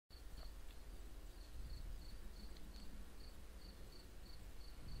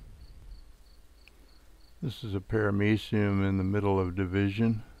This is a paramecium in the middle of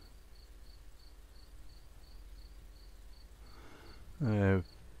division. I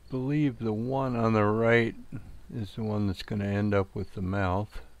believe the one on the right is the one that's going to end up with the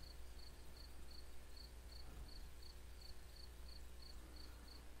mouth.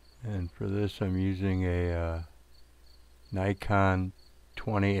 And for this I'm using a Nikon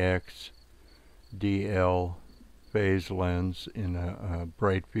 20X DL phase lens in a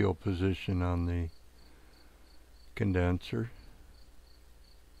bright field position on the condenser.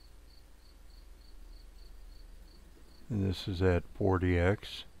 And this is at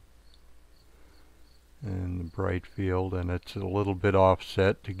 40x and the bright field, and it's a little bit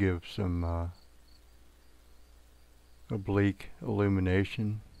offset to give some oblique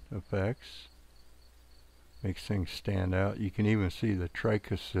illumination effects. Makes things stand out. You can even see the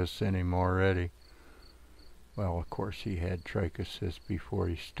trichocysts in him already. Well, of course he had trichocysts before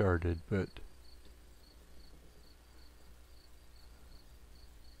he started, but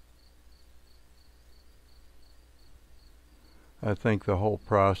I think the whole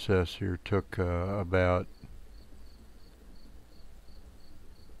process here took about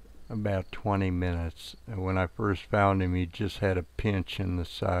 20 minutes. And when I first found him, he just had a pinch in the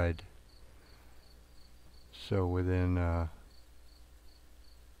side. So within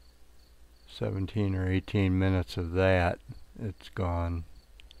 17 or 18 minutes of that, it's gone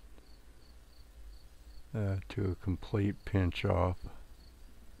to a complete pinch off.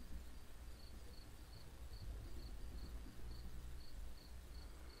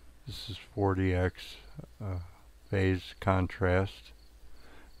 This is 40x phase contrast.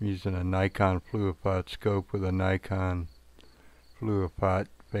 I'm using a Nikon fluopot scope with a Nikon fluopot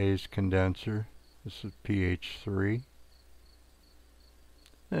phase condenser. This is pH 3.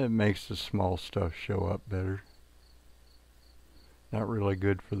 It makes the small stuff show up better. Not really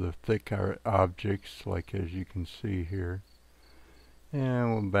good for the thick objects, like as you can see here.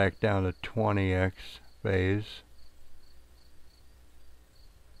 And we'll back down to 20x phase.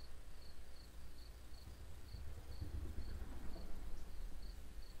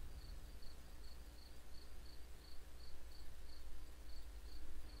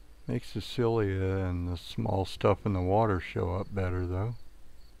 Makes the cilia and the small stuff in the water show up better though.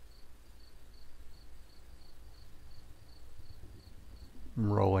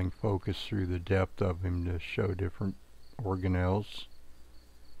 I'm rolling focus through the depth of him to show different organelles.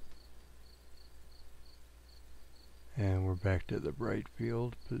 And we're back to the bright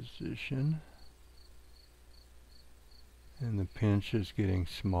field position. And the pinch is getting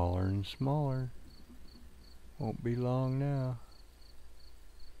smaller and smaller. Won't be long now.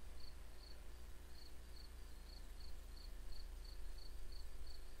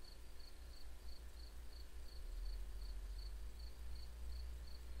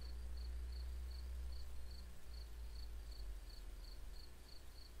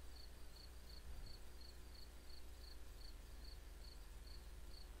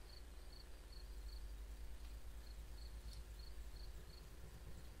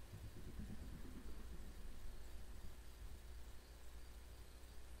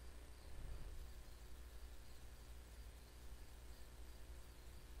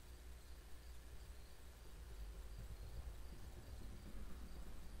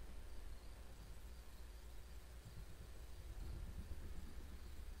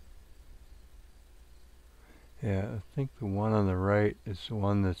 Yeah, I think the one on the right is the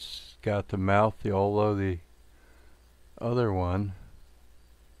one that's got the mouth, although the other one,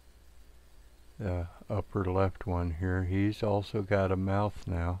 the upper left one here, he's also got a mouth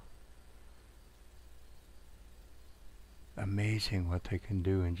now. Amazing what they can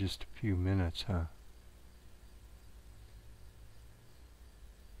do in just a few minutes, huh?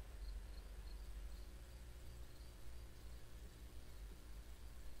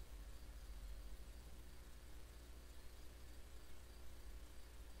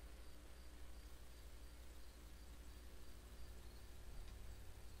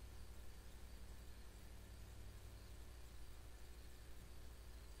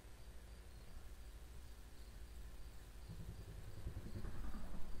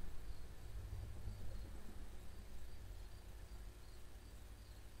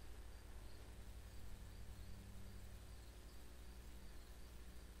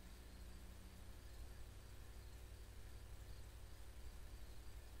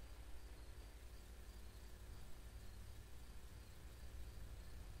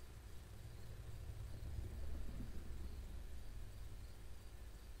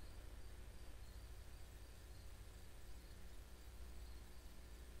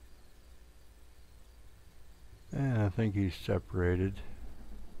 And I think he's separated.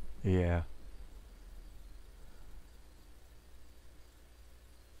 Yeah.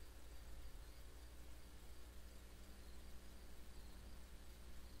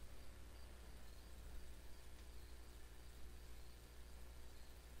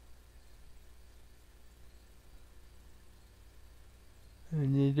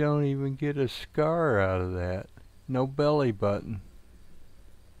 you don't even get a scar out of that. No belly button.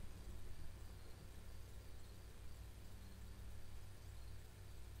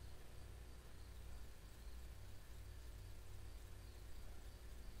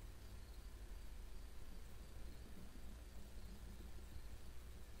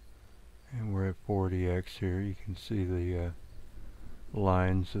 And we're at 40x here. You can see the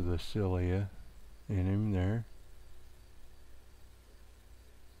lines of the cilia in him there.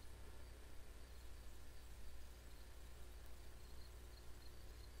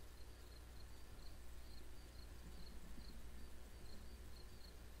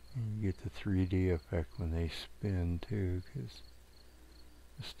 And you get the 3D effect when they spin too, because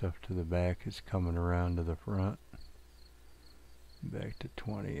the stuff to the back is coming around to the front. Back to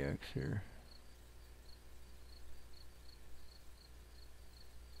 20x here.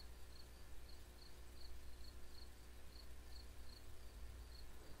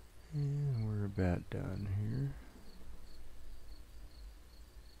 And we're about done here.